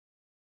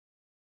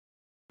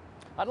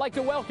I'd like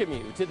to welcome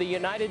you to the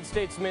United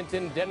States Mint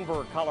in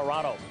Denver,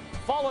 Colorado.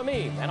 Follow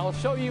me, and I'll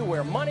show you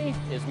where money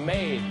is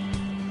made.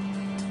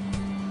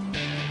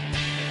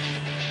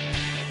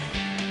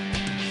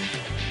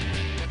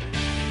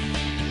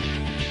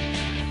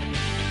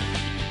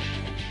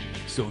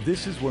 So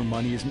this is where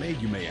money is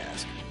made, you may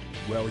ask.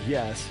 Well,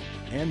 yes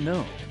and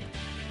no.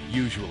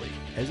 Usually,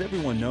 as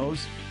everyone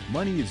knows,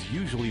 money is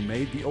usually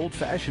made the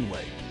old-fashioned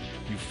way.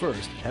 You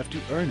first have to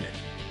earn it.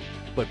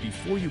 But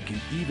before you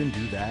can even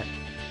do that,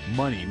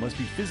 money must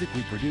be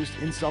physically produced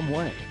in some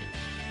way.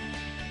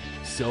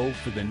 So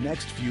for the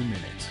next few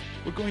minutes,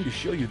 we're going to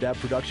show you that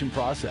production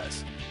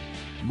process.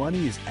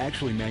 Money is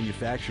actually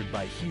manufactured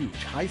by huge,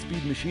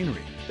 high-speed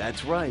machinery.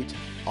 That's right.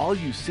 All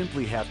you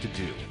simply have to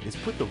do is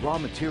put the raw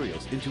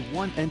materials into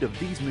one end of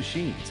these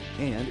machines,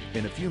 and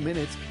in a few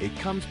minutes, it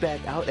comes back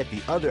out at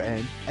the other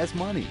end as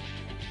money.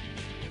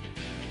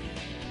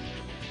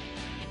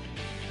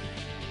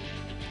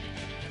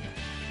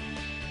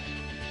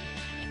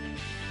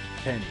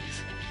 Pennies,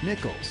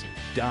 nickels,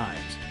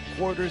 dimes,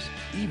 quarters,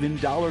 even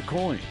dollar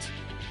coins.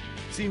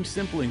 Seems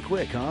simple and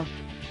quick, huh?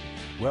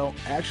 Well,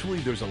 actually,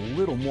 there's a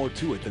little more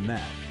to it than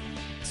that.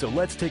 So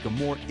let's take a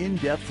more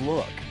in-depth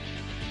look.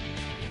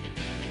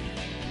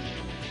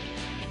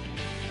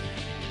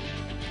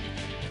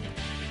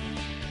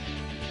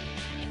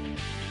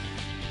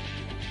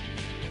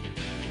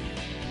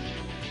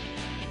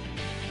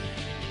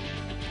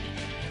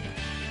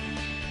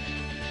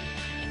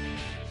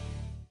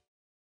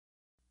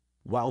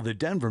 While the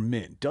Denver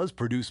Mint does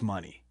produce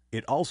money,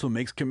 it also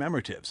makes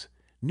commemoratives,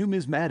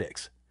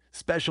 numismatics,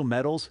 special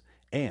metals,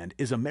 and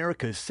is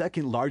America's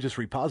second largest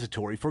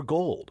repository for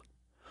gold.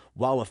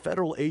 While a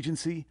federal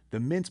agency,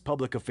 the Mint's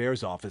public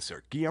affairs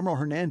officer, Guillermo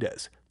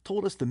Hernandez,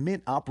 told us the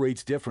Mint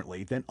operates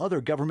differently than other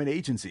government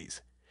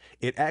agencies.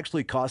 It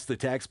actually costs the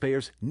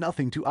taxpayers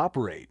nothing to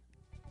operate.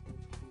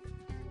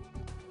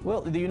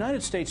 Well, the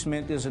United States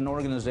Mint is an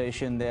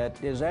organization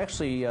that is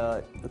actually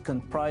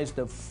comprised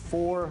of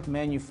 4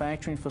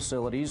 manufacturing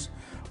facilities,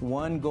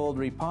 1 gold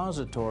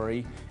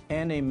repository,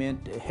 and a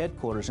mint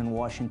headquarters in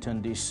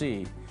Washington,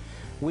 D.C.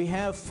 We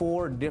have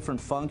 4 different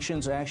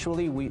functions,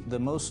 actually. The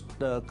most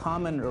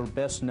common or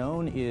best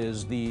known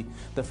is the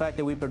fact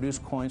that we produce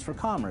coins for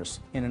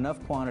commerce in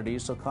enough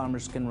quantities so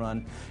commerce can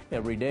run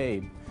every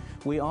day.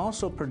 We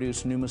also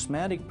produce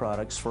numismatic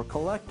products for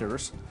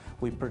collectors.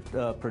 We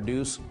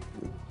produce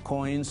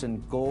coins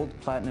in gold,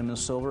 platinum, and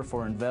silver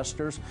for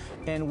investors,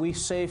 and we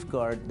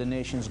safeguard the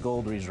nation's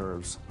gold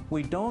reserves.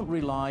 We don't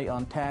rely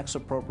on tax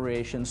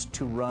appropriations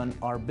to run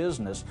our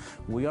business.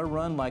 We are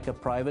run like a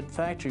private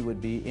factory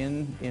would be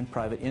in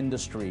private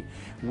industry.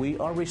 We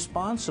are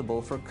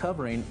responsible for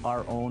covering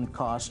our own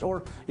cost,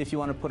 or if you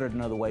want to put it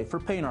another way, for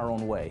paying our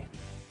own way.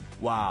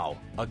 Wow,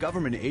 a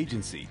government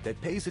agency that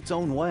pays its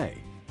own way.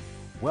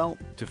 Well,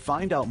 to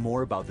find out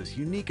more about this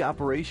unique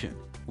operation,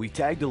 we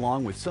tagged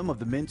along with some of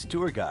the Mint's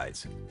tour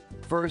guides.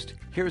 First,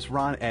 here's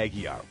Ron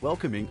Aguiar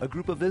welcoming a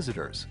group of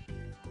visitors.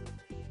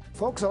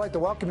 Folks, I'd like to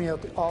welcome you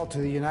all to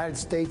the United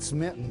States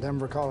Mint in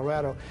Denver,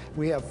 Colorado.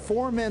 We have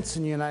 4 mints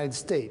in the United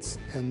States,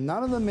 and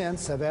none of the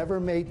mints have ever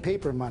made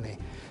paper money.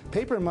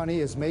 Paper money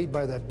is made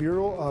by the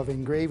Bureau of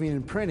Engraving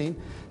and Printing,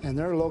 and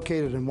they're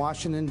located in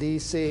Washington,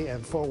 D.C.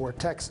 and Fort Worth,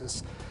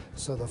 Texas.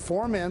 So the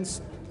 4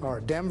 mints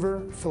are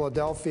Denver,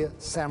 Philadelphia,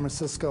 San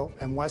Francisco,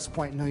 and West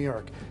Point, New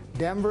York.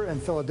 Denver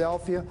and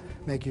Philadelphia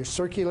make your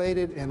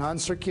circulated and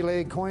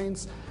uncirculated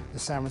coins. The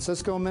San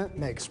Francisco Mint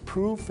makes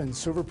proof and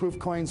silver-proof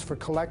coins for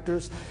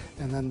collectors,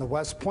 and then the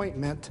West Point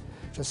Mint,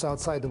 just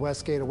outside the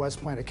West Gate of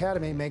West Point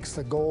Academy, makes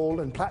the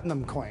gold and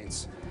platinum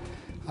coins.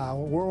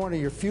 We're one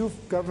of your few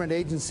government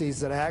agencies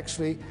that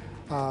actually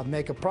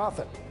make a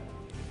profit.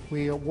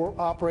 We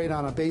operate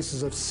on a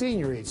basis of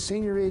seigniorage.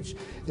 Seigniorage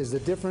is the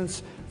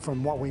difference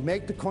from what we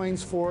make the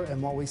coins for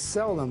and what we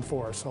sell them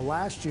for. So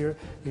last year,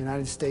 the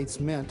United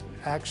States Mint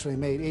actually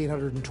made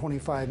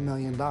 $825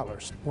 million.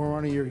 We're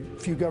one of your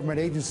few government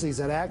agencies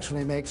that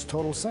actually makes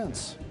total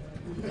sense.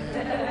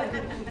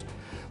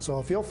 So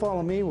if you'll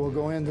follow me, we'll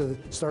go in to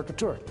start the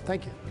tour.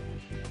 Thank you.